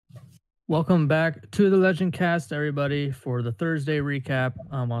Welcome back to the Legend Cast, everybody, for the Thursday recap.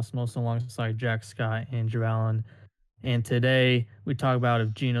 I'm Austin Wilson alongside Jack Scott and Drew Allen. And today we talk about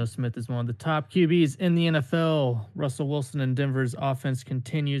if Geno Smith is one of the top QBs in the NFL. Russell Wilson and Denver's offense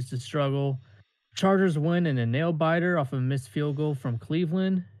continues to struggle. Chargers win in a nail biter off a missed field goal from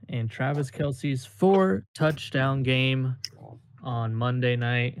Cleveland. And Travis Kelce's 4-touchdown game on Monday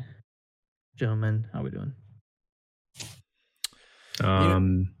night. Gentlemen, how we doing?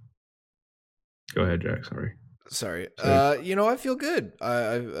 Go ahead, Jack. Sorry. I feel good.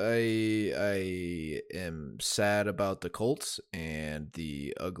 I am sad about the Colts and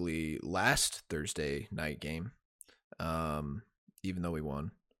the ugly last Thursday night game. Even though we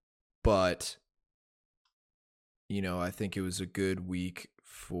won, but I think it was a good week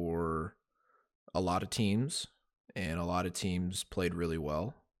for a lot of teams, and a lot of teams played really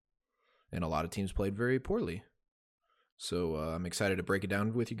well, and a lot of teams played very poorly. So I'm excited to break it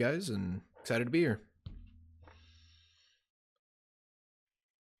down with you guys, and excited to be here.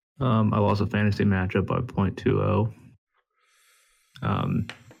 I lost a fantasy matchup by 0.20.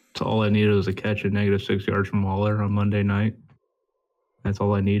 So all I needed was a catch at -6 yards from Waller on Monday night. That's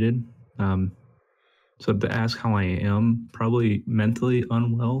all I needed. So to ask how I am, probably mentally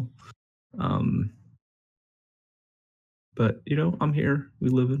unwell. But I'm here. We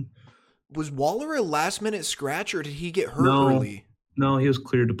live in. Was Waller a last-minute scratch, or did he get hurt early? No, he was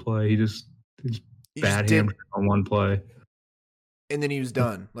cleared to play. He's bad hamstring on one play. And then he was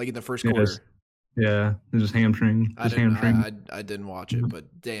done, like in the first quarter. Yeah, it was hamstring. I didn't watch it,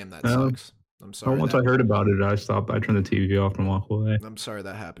 but damn, that sucks. I'm sorry. Once I heard about it, I stopped. I turned the TV off and walked away. I'm sorry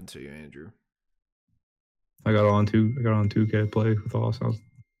that happened to you, Andrew. I got on 2K play with Austin.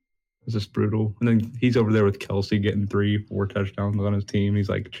 It was just brutal. And then he's over there with Kelce getting 3-4 touchdowns on his team. He's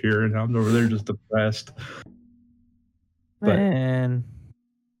like cheering. I'm over there just depressed. Man,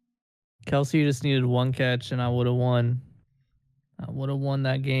 Kelce just needed one catch, and I would have won. I would have won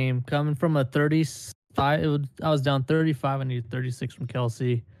that game. Coming from a 35, I was down 35. I needed 36 from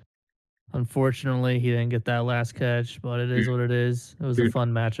Kelce. Unfortunately, he didn't get that last catch, but it is what it is. It was a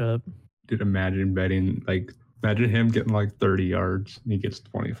fun matchup. Dude, imagine him getting like 30 yards and he gets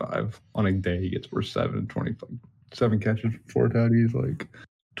 25. On a day, he gets for 7 catches, 4 tutties, like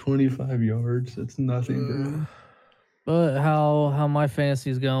 25 yards. It's nothing for him. But how my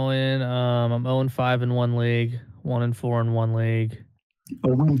fantasy's going, I'm 0-5 in one league, 1-4 in one league.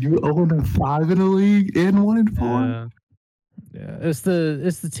 Oh, you 0-5 in a league and 1-4? Yeah. It's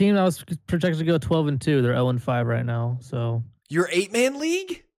the team that was projected to go 12-2. They're 0-5 right now. So your 8-man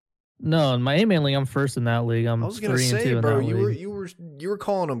league? No, in my 8-man league, I'm first in that league. I was gonna say, bro, you were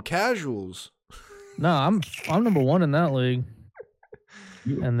calling them casuals. No, I'm number 1 in that league.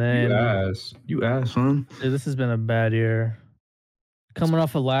 And then you ass, son. Dude, this has been a bad year. Coming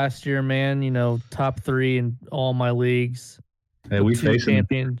off of last year, man, top 3 in all my leagues. Hey, we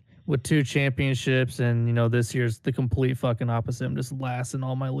facing with 2 championships, and this year's the complete fucking opposite. I'm just last in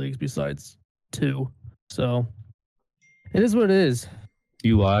all my leagues besides 2. So it is what it is.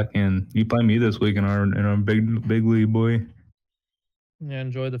 You lock in. You play me this week in our big league, boy. Yeah,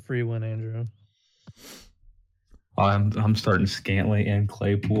 enjoy the free win, Andrew. I'm starting Scantley and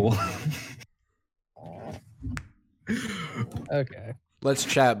Claypool. Okay. Let's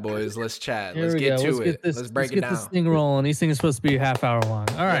chat, boys. Let's chat. Here let's we get go. to it. Let's break it down. Let's get this thing rolling. These things are supposed to be a half hour long.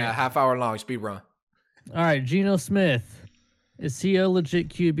 All right. Yeah, half hour long. Speed run. All right. Geno Smith. Is he a legit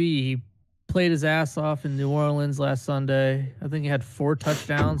QB? He played his ass off in New Orleans last Sunday. I think he had 4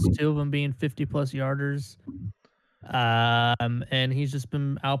 touchdowns, 2 of them being 50-plus yarders. And he's just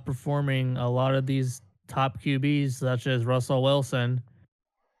been outperforming a lot of these top QBs, such as Russell Wilson.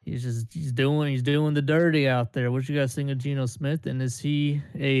 He's doing the dirty out there. What you guys think of Geno Smith, and is he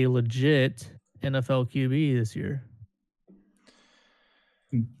a legit NFL QB this year?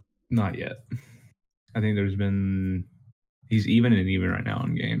 Not yet. I think he's even right now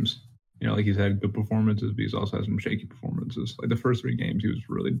in games. He's had good performances, but he's also had some shaky performances. Like the first 3 games, he was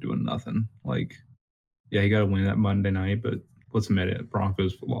really doing nothing. Like, yeah, he got to win that Monday night, but let's admit it,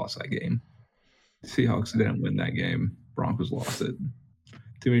 Broncos lost that game. Seahawks didn't win that game. Broncos lost it.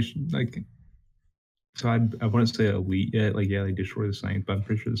 To me, so I wouldn't say elite yet. Like, yeah, they destroyed the Saints, but I'm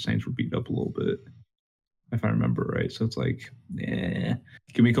pretty sure the Saints were beat up a little bit, if I remember right. So it's like,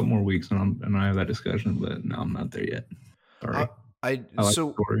 give me a couple more weeks and I have that discussion. But no, I'm not there yet. Sorry. I like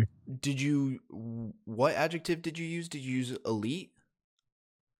so what adjective did you use? Did you use elite?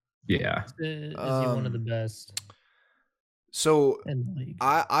 Yeah. Is he one of the best? So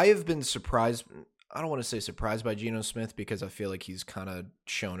I have been surprised. I don't want to say surprised by Geno Smith because I feel like he's kind of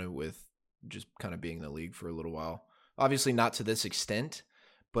shown it with just kind of being in the league for a little while. Obviously not to this extent,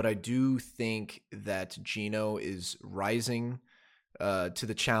 but I do think that Geno is rising to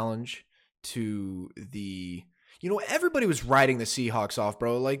the challenge, to the, everybody was writing the Seahawks off,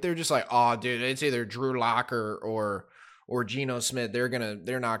 bro. Like, they're just like, oh, dude, it's either Drew Lock or Geno Smith.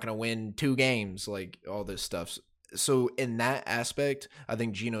 They're not gonna win 2 games, like all this stuff. So in that aspect, I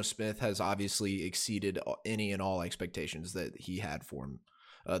think Geno Smith has obviously exceeded any and all expectations that he had for him,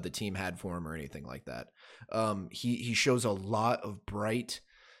 the team had for him, or anything like that. He shows a lot of bright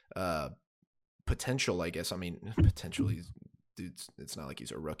potential, I guess. I mean, potentially, dude, it's not like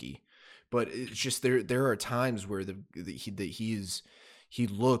he's a rookie, but it's just there are times where he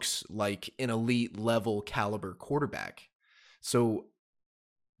looks like an elite level caliber quarterback. So,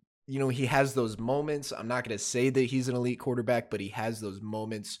 he has those moments. I'm not going to say that he's an elite quarterback, but he has those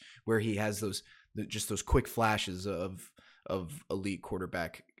moments where he has those quick flashes of elite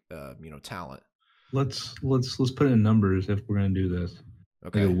quarterback, talent. Let's put in numbers if we're going to do this.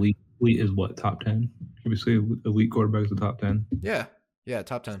 Okay. Like elite is what, top 10? Should we say elite quarterback is the top 10? Yeah,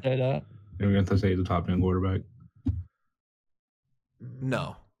 top 10. Say that. We're going to say the top 10 quarterback.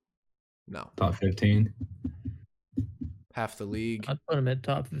 No. Top 15. Half the league. I'd put him at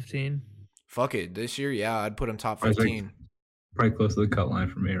top 15. Fuck it. This year, yeah, I'd put him top 15. Probably close to the cut line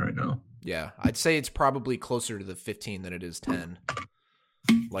for me right now. Yeah, I'd say it's probably closer to the 15 than it is 10.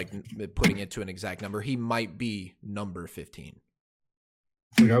 Like, putting it to an exact number, he might be number 15.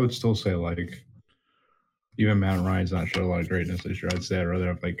 Like, I would still say, like, even Matt Ryan's not showed a lot of greatness this year. I'd say I'd rather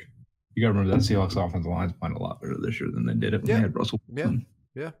have, like, you got to remember that Seahawks offensive line's playing a lot better this year than they did it when they had Russell Wilson.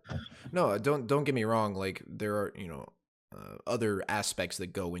 Yeah. No, don't get me wrong. Like, there are, other aspects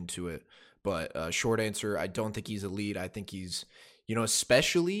that go into it. But short answer, I don't think he's elite. I think he's,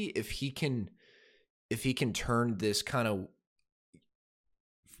 especially if he can turn this kind of,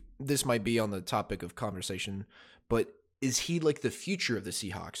 this might be on the topic of conversation, but is he like the future of the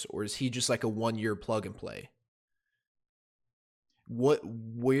Seahawks, or is he just like a 1-year plug and play?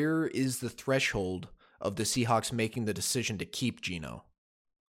 Where is the threshold of the Seahawks making the decision to keep Geno?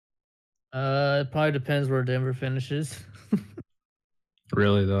 It probably depends where Denver finishes.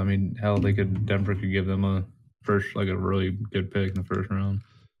 Really, though, I mean, hell, Denver could give them a really good pick in the first round.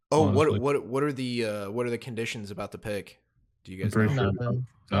 Oh, honestly. what are the conditions about the pick? Do you guys know?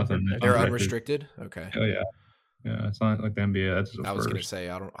 Nothing. They're unrestricted. Okay. Oh yeah, it's not like the NBA. That's I was gonna say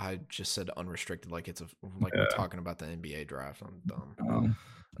I just said unrestricted, like it's we're talking about the NBA draft. I'm dumb.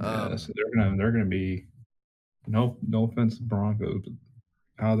 So they're gonna be no offense to Broncos, but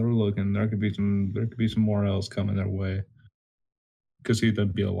how they're looking, there could be some more else coming their way. Could see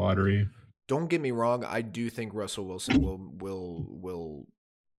that'd be a lottery. Don't get me wrong. I do think Russell Wilson will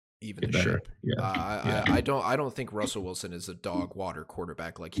even the ship. Yeah. I don't think Russell Wilson is a dog water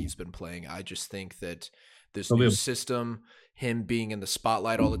quarterback like he's been playing. I just think that this new system, him being in the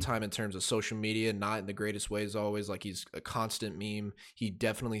spotlight all the time in terms of social media, not in the greatest ways always, like he's a constant meme. He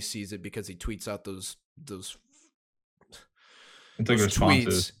definitely sees it because he tweets out those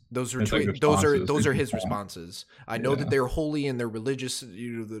tweets. Those are his responses. I know that they're holy and they're religious,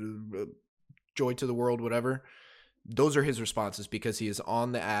 joy to the world, whatever. Those are his responses because he is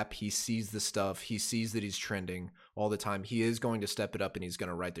on the app. He sees the stuff. He sees that he's trending all the time. He is going to step it up and he's going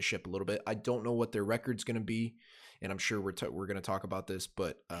to right the ship a little bit. I don't know what their record's going to be, and I'm sure we're going to talk about this,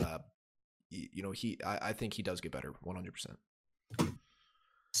 but I think he does get better 100%.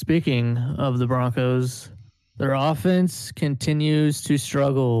 Speaking of the Broncos, their offense continues to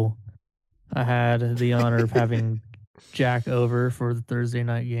struggle. I had the honor of having Jack over for the Thursday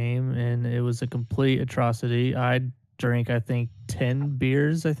night game, and it was a complete atrocity. I drank, I think, 10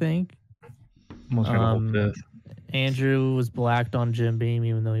 beers, Almost got a whole fifth. Andrew was blacked on Jim Beam,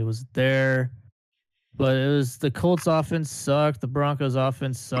 even though he wasn't there. But it was the Colts offense sucked. The Broncos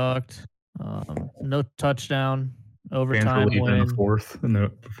offense sucked. No touchdown. Overtime win. In the fourth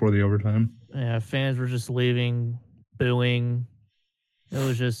before the overtime. Yeah, fans were just leaving, booing. It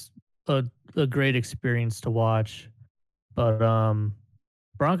was just a great experience to watch. But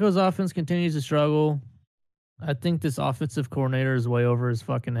Broncos offense continues to struggle. I think this offensive coordinator is way over his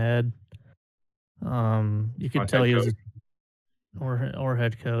fucking head. You could tell he was or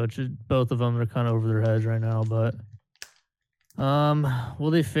head coach. Both of them are kind of over their heads right now. But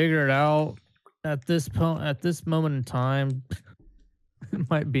will they figure it out at this moment in time? It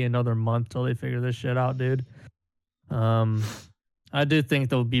might be another month till they figure this shit out, dude. I do think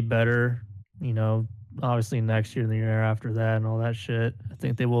they'll be better, obviously next year and the year after that and all that shit. I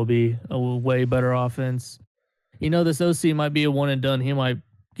think they will be a way better offense. This OC might be a one and done. He might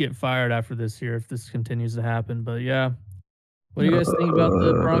get fired after this year if this continues to happen. But yeah, what do you guys think about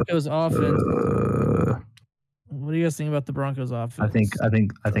the Broncos offense? What What do you guys think about the Broncos offense? I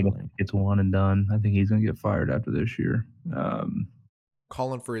think it's one and done. I think he's gonna get fired after this year.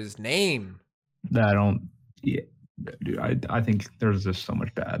 Calling for his name. I don't. Yeah, dude. I think there's just so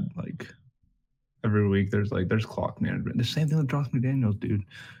much bad. Like every week, there's clock management. The same thing with Josh McDaniels, dude.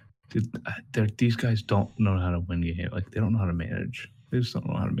 These guys don't know how to win games. Like they don't know how to manage. They just don't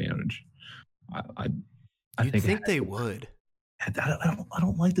know how to manage. I think they would. I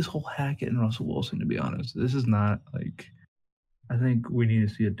don't like this whole Hackett and Russell Wilson, to be honest. This is not like. I think we need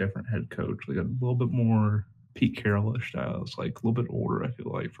to see a different head coach, like a little bit more Pete Carroll-ish style. It's like a little bit older. I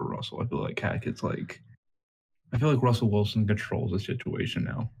feel like for Russell, I feel like Hackett's like. I feel like Russell Wilson controls the situation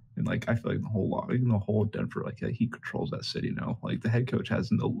now, and like I feel like the whole Denver, like he controls that city now. Like the head coach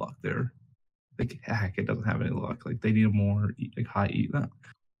has no luck there. Like Hackett doesn't have any luck. Like they need a more like high ego,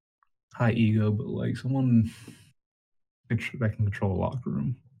 but like someone that can control a locker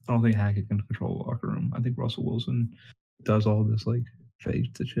room. I don't think Hackett can control a locker room. I think Russell Wilson does all this like face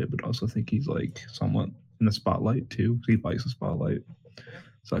the shit, but also think he's like somewhat in the spotlight too. He likes the spotlight,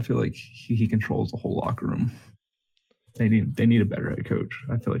 so I feel like he controls the whole locker room. They need a better head coach.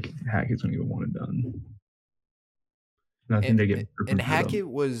 I feel like Hackett's gonna get one and done. And I think they get. And Hackett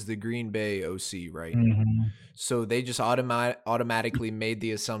was the Green Bay OC, right? Mm-hmm. So they just automatically made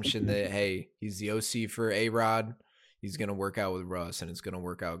the assumption that hey, he's the OC for A-Rod. He's going to work out with Russ, and it's going to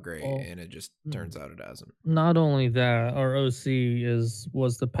work out great, and it just turns out it hasn't. Not only that, our OC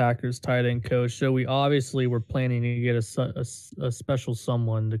was the Packers tight end coach, so we obviously were planning to get a special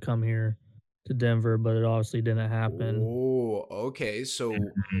someone to come here to Denver, but it obviously didn't happen. Oh, okay. So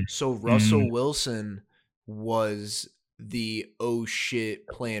Russell Wilson was the oh shit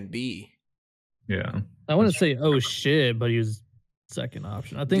plan B. Yeah. I wouldn't say oh shit, but he was second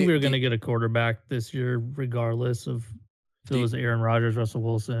option. I think we were going to get a quarterback this year, regardless of if it was Aaron Rodgers, Russell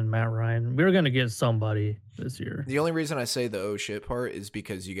Wilson, Matt Ryan. We were going to get somebody this year. The only reason I say the oh shit part is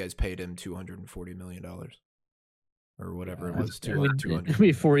because you guys paid him $240 million or whatever it was. 200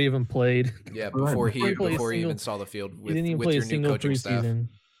 before he even played. Yeah, before he even saw the field with your new coaching staff.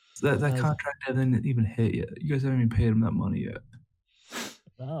 That contract hasn't even hit yet. You guys haven't even paid him that money yet.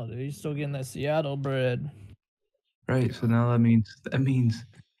 No, dude, he's still getting that Seattle bread. Right, so now that means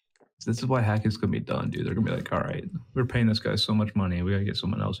this is why Hackett's gonna be done, dude. They're gonna be like, all right, we're paying this guy so much money, we gotta get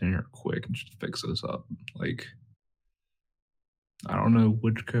someone else in here quick and just fix this up. Like, I don't know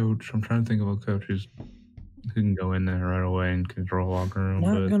which coach. I'm trying to think of a coach who can go in there right away and control a locker room.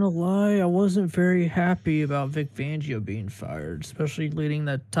 Not gonna lie, I wasn't very happy about Vic Fangio being fired, especially leading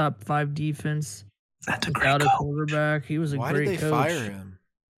that top 5 defense. That's a great coach. A quarterback. He was a Why great did they coach. fire him?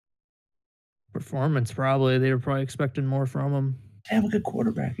 Performance, probably. They were probably expecting more from him. Have a good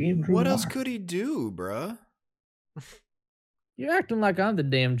quarterback. What else could he do, bruh? You're acting like I'm the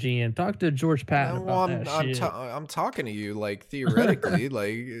damn GM. Talk to George Patton about that shit. I'm talking to you like theoretically,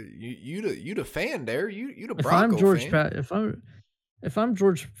 like you the fan there. You the Bronco fan. If I'm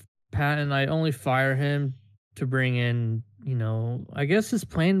George Patton, I only fire him to bring in. I guess his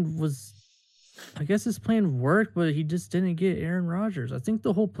plan worked, but he just didn't get Aaron Rodgers. I think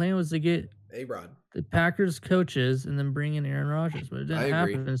the whole plan was to get A-Rod, the Packers coaches, and then bring in Aaron Rodgers, but it didn't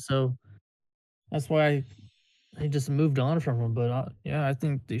happen. So that's why he just moved on from him. But I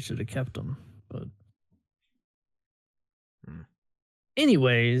think they should have kept him. But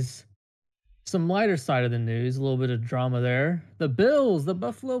anyways, some lighter side of the news, a little bit of drama there. The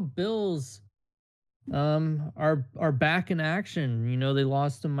Buffalo Bills, are back in action. They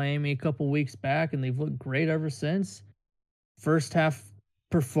lost to Miami a couple weeks back, and they've looked great ever since. First half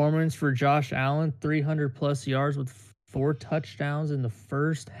performance for Josh Allen, 300 plus yards with 4 touchdowns in the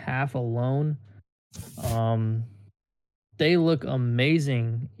first half alone. They look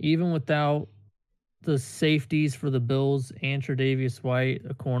amazing, even without the safeties for the Bills and Tre'Davious White,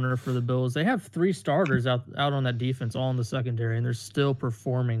 a corner for the Bills. They have 3 starters out on that defense, all in the secondary, and they're still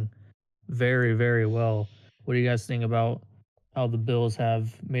performing very, very well. What do you guys think about how the Bills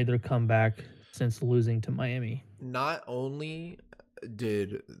have made their comeback since losing to Miami? Not only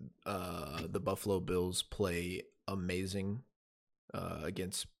did the Buffalo Bills play amazing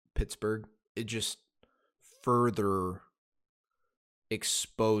against Pittsburgh, it just further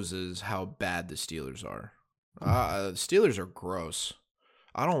exposes how bad the Steelers are. The Steelers are gross.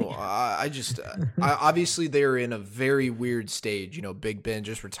 Obviously they're in a very weird stage. Big Ben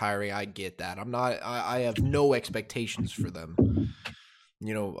just retiring. I get that. I have no expectations for them.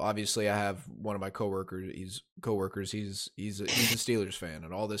 Obviously I have one of my coworkers. He's a Steelers fan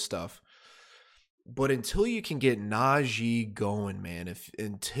and all this stuff. But until you can get Najee going, man,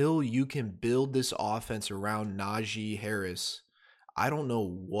 until you can build this offense around Najee Harris, I don't know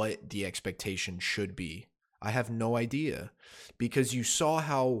what the expectation should be. I have no idea, because you saw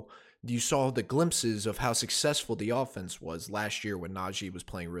the glimpses of how successful the offense was last year when Najee was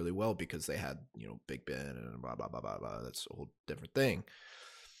playing really well because they had, Big Ben and blah, blah, blah, blah, blah. That's a whole different thing.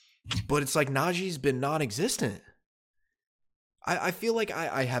 But it's like Najee's been non-existent. I feel like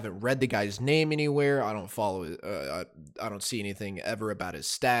I haven't read the guy's name anywhere. I don't follow it. I don't see anything ever about his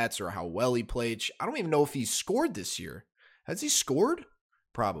stats or how well he played. I don't even know if he's scored this year. Has he scored?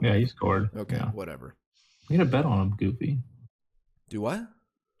 Probably. Yeah, he scored. Okay, yeah. Whatever. We had a bet on him, Goofy. Do what?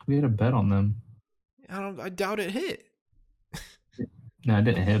 We had a bet on them. I doubt it hit. No, it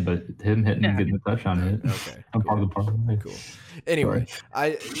didn't hit, but him hitting and getting the touchdown hit. Okay, I'm part of the parlay. Cool. Anyway,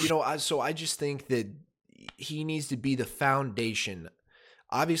 I just think that he needs to be the foundation.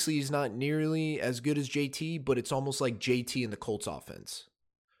 Obviously, he's not nearly as good as JT, but it's almost like JT in the Colts offense.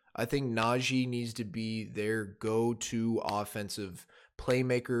 I think Najee needs to be their go-to offensive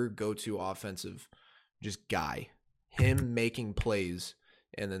playmaker, go-to offensive just guy. Him making plays,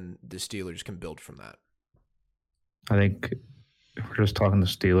 and then the Steelers can build from that. I think if we're just talking the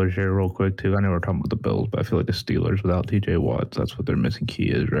Steelers here real quick, too. I know we're talking about the Bills, but I feel like the Steelers without TJ Watts, that's what their missing key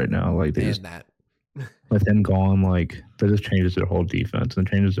is right now. Like they just, with him gone, like that just changes their whole defense and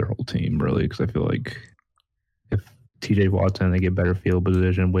changes their whole team, really, because I feel like if TJ Watt's in, they get better field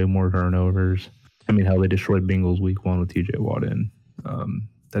position, way more turnovers. I mean, how they destroyed Bengals week 1 with TJ Watt in.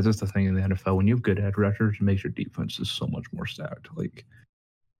 That's just the thing in the NFL. When you have good edge rushers, it makes your defense just so much more stacked. Like, it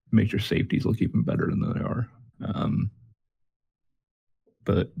makes your safeties look even better than they are.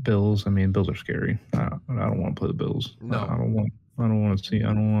 But Bills are scary. I don't want to play the Bills. No, I don't want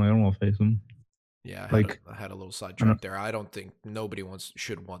to face them. Yeah, I had a little sidetrack there. I don't think nobody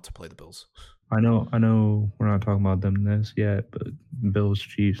should want to play the Bills. I know we're not talking about them this yet, but Bills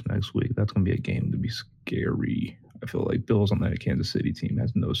Chiefs next week, that's going to be a game to be scary. I feel like Bills on that Kansas City team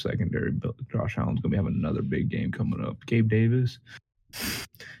has no secondary. Josh Allen's going to be having another big game coming up. Gabe Davis.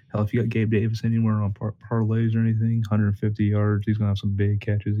 Hell, if you got Gabe Davis anywhere on parlays or anything, 150 yards, he's going to have some big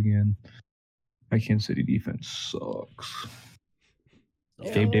catches again. That Kansas City defense sucks.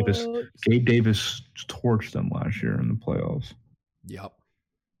 Oh. Gabe Davis torched them last year in the playoffs. Yep.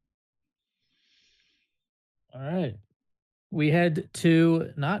 All right. We head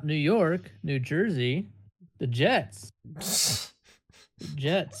to not New York, New Jersey, the Jets. The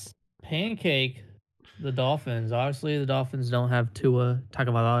Jets pancake the Dolphins. Obviously, the Dolphins don't have Tua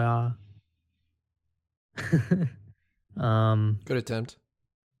Tagovailoa. Good attempt.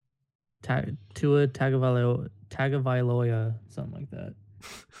 Tua Tagovailoa, something like that.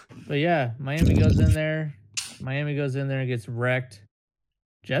 But yeah, Miami goes in there and gets wrecked.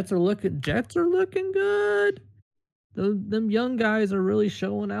 Jets are looking good. Them young guys are really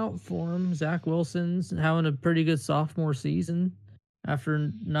showing out for them. Zach Wilson's having a pretty good sophomore season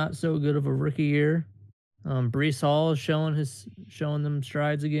after not so good of a rookie year. Breece Hall is showing them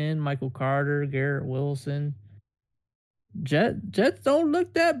strides again. Michael Carter, Garrett Wilson. Jets don't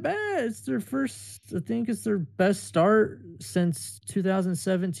look that bad. It's their first. I think it's their best start since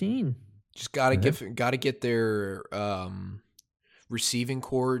 2017. Just gotta get their receiving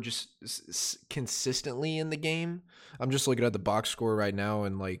core just consistently in the game. I'm just looking at the box score right now,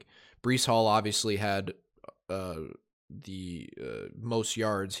 and like Breece Hall obviously had the most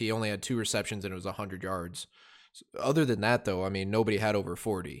yards. He only had 2 receptions and it was 100 yards. Other than that, though, I mean, nobody had over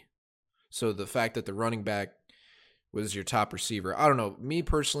 40. So the fact that the running back was your top receiver, I don't know. Me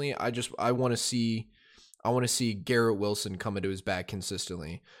personally, I want to see Garrett Wilson come into his back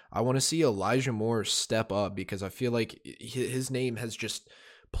consistently. I want to see Elijah Moore step up because I feel like his name has just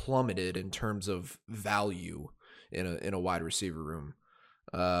plummeted in terms of value in a wide receiver room.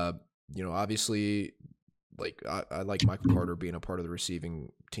 Obviously, like I like Michael Carter being a part of the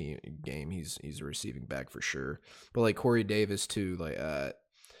receiving team game. He's a receiving back for sure. But like Corey Davis too. Like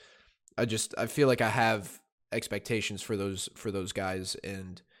I feel like I have expectations for those guys,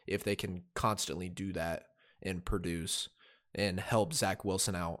 and if they can constantly do that and produce and help Zach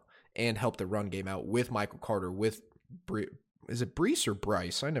Wilson out and help the run game out with Michael Carter, with is it Breece or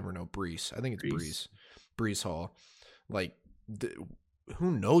Bryce? I never know. Breece. I think it's Breece. Breece Hall. Like,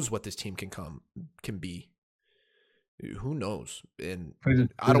 who knows what this team can be? Who knows? And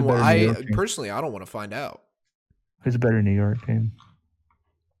I don't want to find out. Who's a better New York team?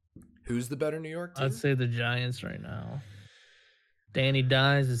 Who's the better New York team? I'd say the Giants right now. Danny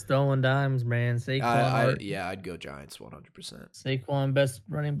Dimes is throwing dimes, man. Saquon. I'd go Giants 100%. Saquon, best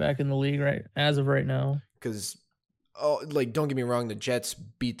running back in the league as of right now. Because, don't get me wrong, the Jets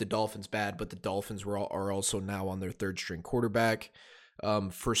beat the Dolphins bad, but the Dolphins are also now on their third string quarterback.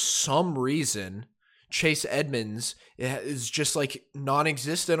 For some reason, Chase Edmonds is just like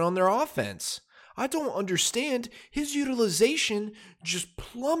non-existent on their offense. I don't understand. His utilization just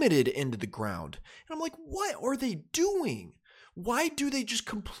plummeted into the ground. And I'm like, what are they doing? Why do they just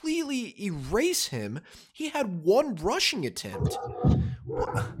completely erase him? He had one rushing attempt.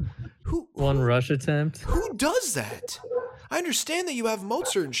 One rush attempt. Who does that? I understand that you have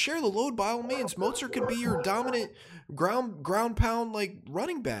Mozart and share the load by all means. Mozart could be your dominant ground pound like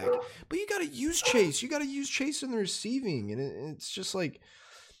running back, but you got to use Chase. You got to use Chase in the receiving, and it's just like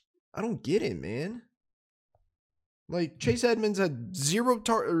I don't get it, man. Like Chase Edmonds had zero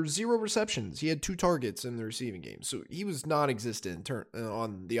receptions. He had 2 targets in the receiving game, so he was non-existent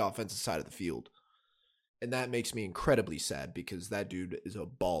on the offensive side of the field, and that makes me incredibly sad because that dude is a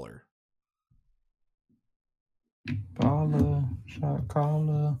baller. Baller, shot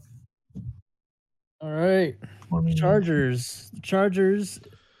caller. All right, Chargers. The Chargers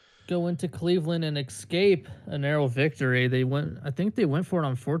go into Cleveland and escape a narrow victory. I think they went for it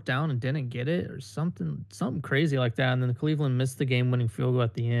on 4th down and didn't get it, or something crazy like that. And then Cleveland missed the game-winning field goal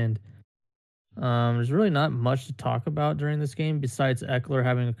at the end. There's really not much to talk about during this game besides Eckler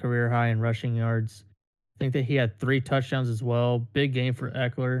having a career high in rushing yards. I think that he had 3 touchdowns as well. Big game for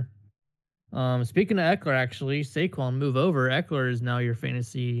Eckler. Speaking of Eckler, actually, Saquon, move over. Eckler is now your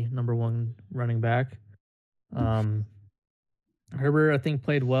fantasy number 1 running back. Herbert, I think,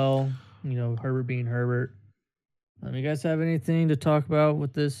 played well. Herbert being Herbert. You guys have anything to talk about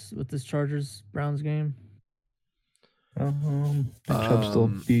with this Chargers Browns game? Chubb's still a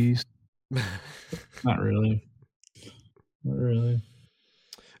beast. Not really.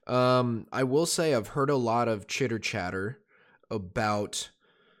 I will say I've heard a lot of chitter chatter about,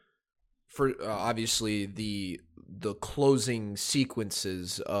 for obviously the closing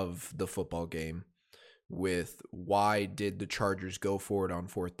sequences of the football game, with why did the Chargers go for it on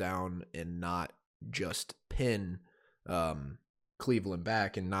 4th down and not just pin Cleveland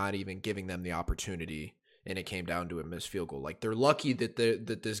back and not even giving them the opportunity, and it came down to a missed field goal. Like, they're lucky that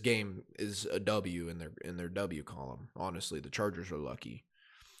this game is a W in their W column. Honestly, the Chargers are lucky.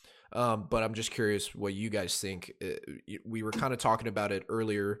 But I'm just curious what you guys think. We were kind of talking about it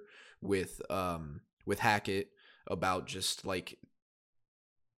earlier with Hackett about just like,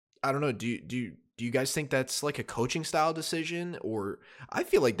 I don't know. Do you guys think that's like a coaching style decision? Or I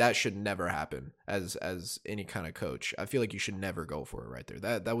feel like that should never happen as any kind of coach. I feel like you should never go for it right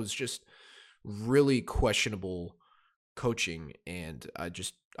there. That was just really questionable coaching, and I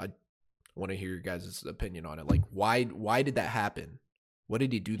want to hear your guys' opinion on it. Like, why did that happen? What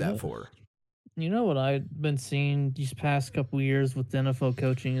did he do that for? You know what I've been seeing these past couple years with NFL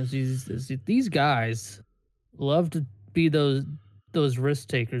coaching is these guys love to be those risk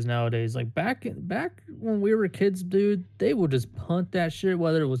takers nowadays. Like back when we were kids, dude, they would just punt that shit,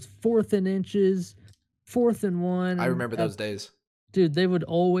 whether it was 4th and inches, 4th and 1. I remember those days. Dude, they would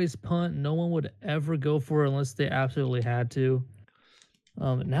always punt. No one would ever go for it unless they absolutely had to.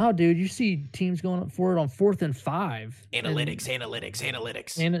 Now, dude, you see teams going up for it on 4th and 5.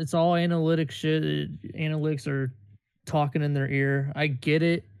 Analytics. And it's all analytics shit. Analytics are talking in their ear. I get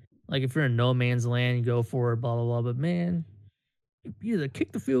it. Like, if you're in no man's land, you go for it, blah, blah, blah. But, man, you either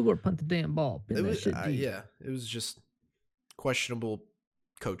kick the field goal or punt the damn ball. It was just questionable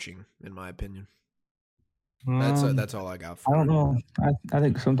coaching, in my opinion. That's all I got for I don't know. I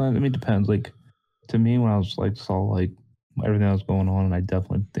think sometimes, it depends. Like, to me, when I was like saw like everything that was going on, and I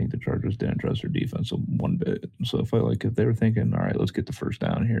definitely think the Chargers didn't trust their defense one bit. So if they were thinking, all right, let's get the first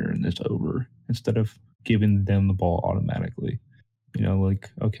down here and it's over, instead of giving them the ball automatically,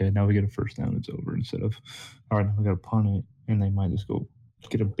 okay, now we get a first down, it's over, instead of, all right, now we got to punt it, and they might just go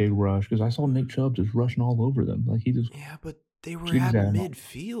get a big rush, because I saw Nick Chubb just rushing all over them. Like, he just but they were at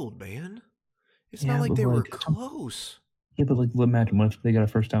midfield, man. It's not like they were close. Yeah, but imagine what if they got a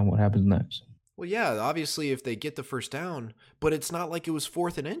first down? What happens next? Well, yeah, obviously if they get the first down, but it's not like it was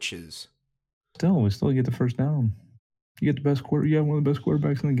 4th and inches. We still get the first down. You get the best quarter. You have one of the best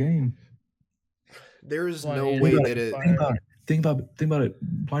quarterbacks in the game. There is no way that it. Think about it.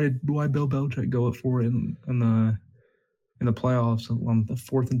 Why Bill Belichick go up for it in the playoffs on the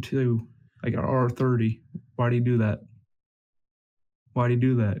 4th and 2, like or 30? Why do you do that?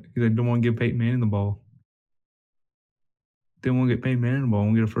 Because they don't want to give Peyton Manning the ball. They won't get Peyton Manning the ball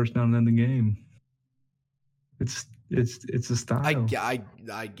and get a first down and end the game. It's a style. I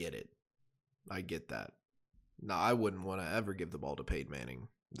get it. I get that. No, I wouldn't want to ever give the ball to Peyton Manning,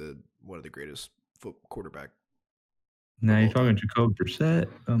 one of the greatest quarterback. Now you're talking Jacoby Brissett.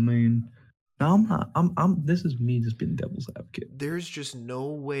 No, I'm not. This is me just being devil's advocate. There's just no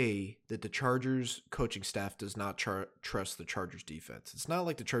way that the Chargers coaching staff does not trust the Chargers defense. It's not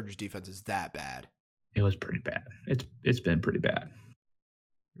like the Chargers defense is that bad. It was pretty bad. It's been pretty bad.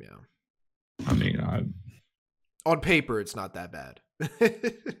 Yeah. I mean, On paper, it's not that bad.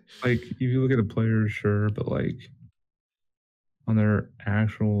 like if you look at the players, sure, but like on their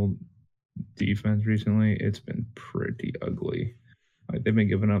actual defense recently, it's been pretty ugly. Like they've been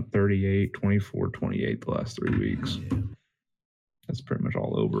giving up 38, 24, 28 the last 3 weeks. Yeah. That's pretty much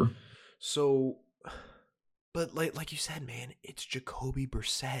all over. So, but like you said, man, it's Jacoby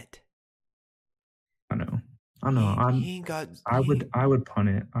Brissett. I know. He ain't got. I would punt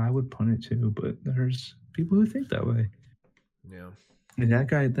it. I would punt it too, but there's people who think that way. Yeah. And that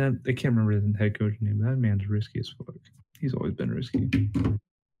guy, I can't remember the head coach name. That man's risky as fuck. He's always been risky.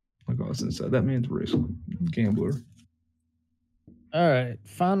 Like Austin said, that man's a risk gambler. All right,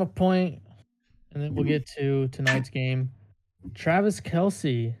 final point, and then we'll get to tonight's game. Travis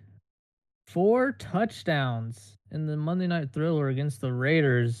Kelce, 4 touchdowns in the Monday Night Thriller against the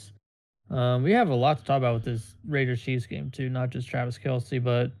Raiders. We have a lot to talk about with this Raiders-Chiefs game too, not just Travis Kelce,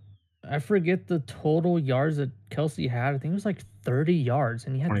 but I forget the total yards that Kelce had. I think it was like 30 yards,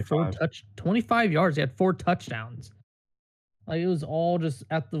 and he had 25 yards. He had 4 touchdowns. Like it was all just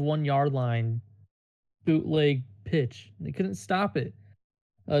at the 1 yard line, bootleg pitch. They couldn't stop it.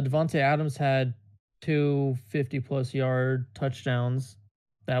 Devontae Adams had 2 50-plus yard touchdowns.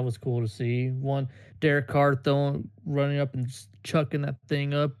 That was cool to see. One, Derek Carr running up and just chucking that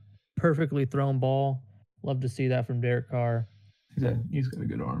thing up. Perfectly thrown ball. Love to see that from Derek Carr. He's got a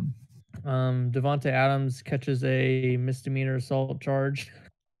good arm. Devontae Adams catches a misdemeanor assault charge.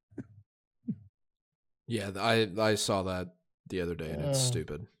 Yeah, I saw that the other day, and it's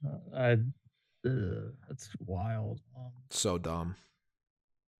stupid. That's wild. So dumb.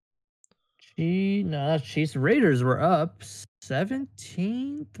 Chiefs Raiders were up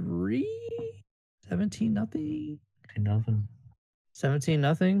 17-3, 17-0,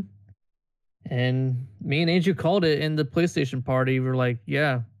 17-0. And me and Andrew called it in the PlayStation party. We were like,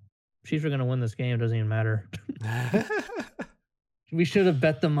 yeah, Chiefs are going to win this game. It doesn't even matter. We should have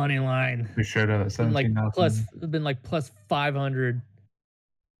bet the money line. We should have. Been like plus 500.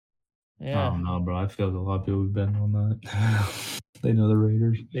 Yeah. I don't know, bro. I feel like a lot of people would bet on that. They know the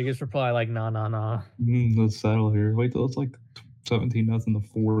Raiders. Biggest reply, like, nah. Let's settle here. Wait till it's like 17-0 the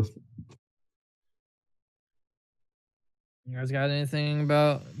fourth. You guys got anything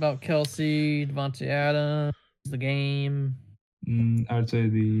about Kelce, Devontae Adams, the game? I would say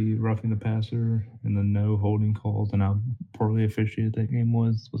the roughing the passer and the no holding calls and how poorly officiated that game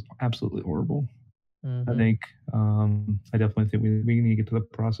was absolutely horrible. Mm-hmm. I think I definitely think we need to get to the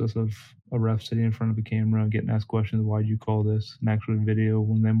process of a ref sitting in front of a camera and getting asked questions. Why did you call this? And actually video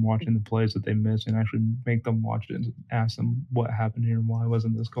when them watching the plays that they miss and actually make them watch it and ask them what happened here and why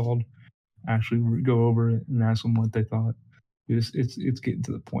wasn't this called. Actually go over it and ask them what they thought. It's getting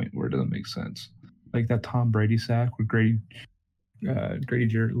to the point where it doesn't make sense. Like that Tom Brady sack where Grady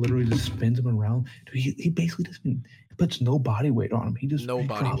Jarrett literally just spins him around. Dude, he basically puts no body weight on him. He just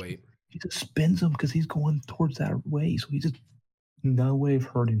He just spins him because he's going towards that way. So he just no way of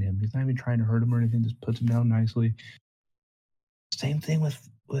hurting him. He's not even trying to hurt him or anything. Just puts him down nicely. Same thing with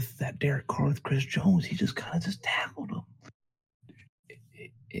that Derek Carr with Chris Jones. He just kind of just tackled him.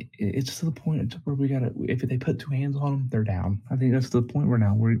 It's to the point where we gotta. If they put 2 hands on him, they're down. I think that's the point we're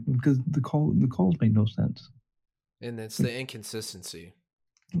now. Because the calls make no sense. And it's the inconsistency.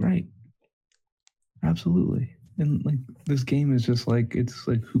 Right. Absolutely. And like this game is just like it's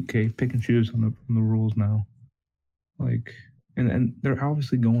like pick and choose on the rules now. Like and they're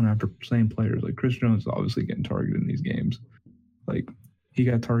obviously going after same players. Like Chris Jones is obviously getting targeted in these games. Like he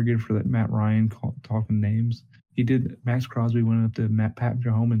got targeted for that Matt Ryan talking names. He did. Max Crosby went up to Pat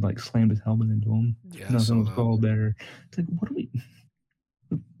Mahomes and like slammed his helmet into him. Yeah, nothing was called there. It's like what do we?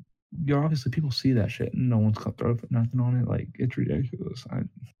 Obviously people see that shit and no one's cutthroat for nothing on it. Like it's ridiculous. I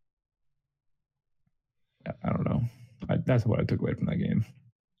don't know. That's what I took away from that game.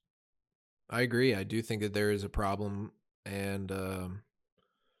 I agree. I do think that there is a problem, and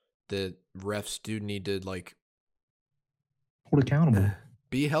that refs do need to hold accountable.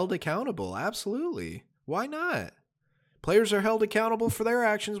 Be held accountable. Absolutely. Why not? Players are held accountable for their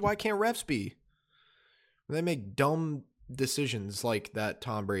actions. Why can't refs be? They make dumb decisions like that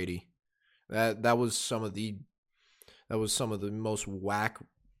Tom Brady. That was some of the most whack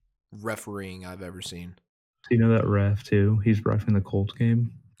refereeing I've ever seen. You know that ref too? He's reffing the Colts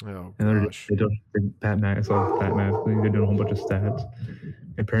game. Oh and gosh! They're doing Pat McAfee. They're doing a whole bunch of stats.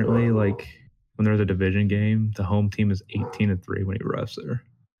 Apparently, like when there's a division game, the home team is 18-3 when he refs there.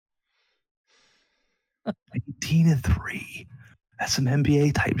 18-3. That's some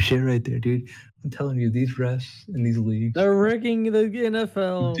NBA type shit right there, dude. I'm telling you, these refs in these leagues, they're rigging the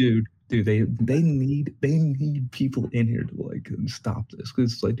NFL. Dude, Dude, they need people in here to like stop this,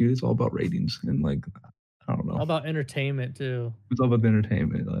 because it's like, dude, it's all about ratings and like, I don't know. How about entertainment too? It's all about the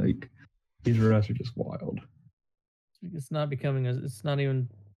entertainment. Like, these refs are just wild. It's not becoming it's not even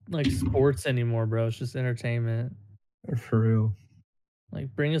like sports anymore, bro. It's just entertainment. For real.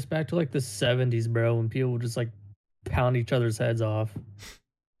 Like, bring us back to like the 70s, bro, when people would just like pound each other's heads off.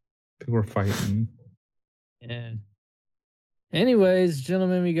 People are fighting. Yeah. Anyways,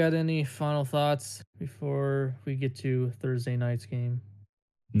 gentlemen, we got any final thoughts before we get to Thursday night's game?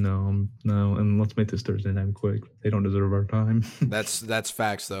 No, and let's make this Thursday night quick. They don't deserve our time. That's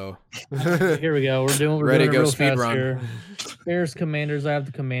facts though. Here we go. We're Ready doing to go real speed fast run. here. Bears, Commanders. I have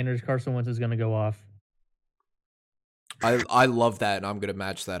the Commanders. Carson Wentz is going to go off. I love that, and I'm gonna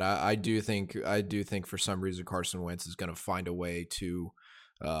match that. I do think for some reason Carson Wentz is gonna find a way to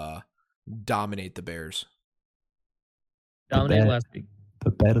dominate the Bears. Dominated last week.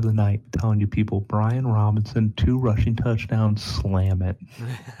 The bet of the night, telling you people, Brian Robinson, 2 rushing touchdowns, slam it.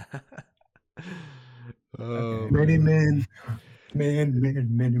 Oh, Many men.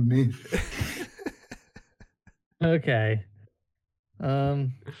 Man. Okay.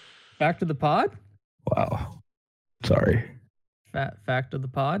 Back to the pod. Wow. Sorry. Fact of the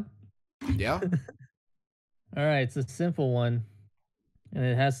pod. yeah. All right, it's a simple one, and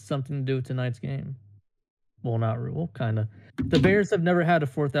it has something to do with tonight's game. Well, not real. Well, kind of. The Bears have never had a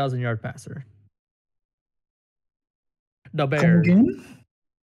 4,000-yard passer. The Bears.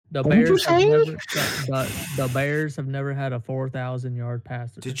 The Bears have never had a 4,000-yard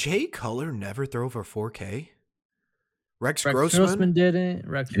passer. Did Jay Cutler never throw over 4K? Rex Grossman Grossman didn't.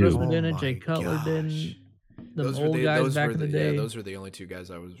 Rex Grossman Oh didn't. my Jay Cutler gosh. didn't. The old guys back in the day. Yeah, those were the only 2 guys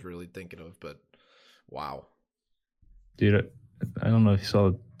I was really thinking of. But wow, Dude, I don't know if you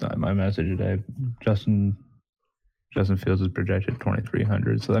saw my message today. Justin Fields is projected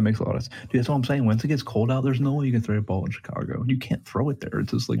 2,300, so that makes a lot of sense. Dude, that's what I'm saying. Once it gets cold out, there's no way you can throw a ball in Chicago. You can't throw it there.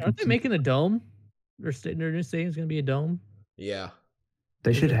 It's just like, Aren't they making a dome? Their new stadium's going to be a dome. yeah,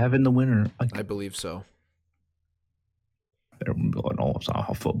 they should have it in the winter. Like, I believe so. they're going, oh, it's not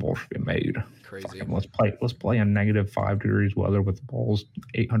how football should be made. Crazy. Fucking, let's play in negative 5 degrees weather with the balls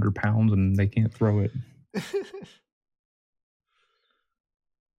 800 pounds and they can't throw it.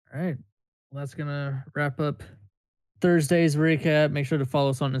 All right. Well, that's going to wrap up Thursday's recap. Make sure to follow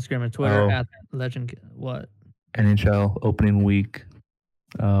us on Instagram and Twitter at Legend. What? NHL opening week.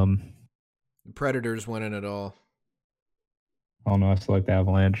 Predators winning it all. I don't know. I still like the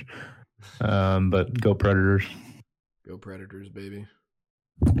Avalanche. But go Predators. Go Predators, baby.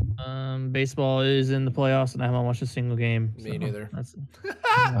 Baseball is in the playoffs, and I haven't watched a single game. Me neither.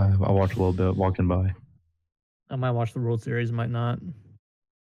 I watched a little bit walking by. I might watch the World Series, might not.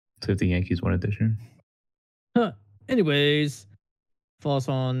 See if the Yankees win it this year. Anyways, follow us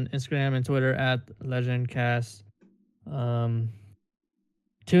on Instagram and Twitter at LegendCast. Tune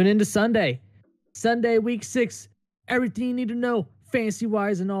into Sunday, week 6. Everything you need to know, fantasy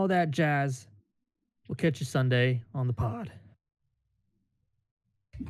wise, and all that jazz. We'll catch you Sunday on the pod.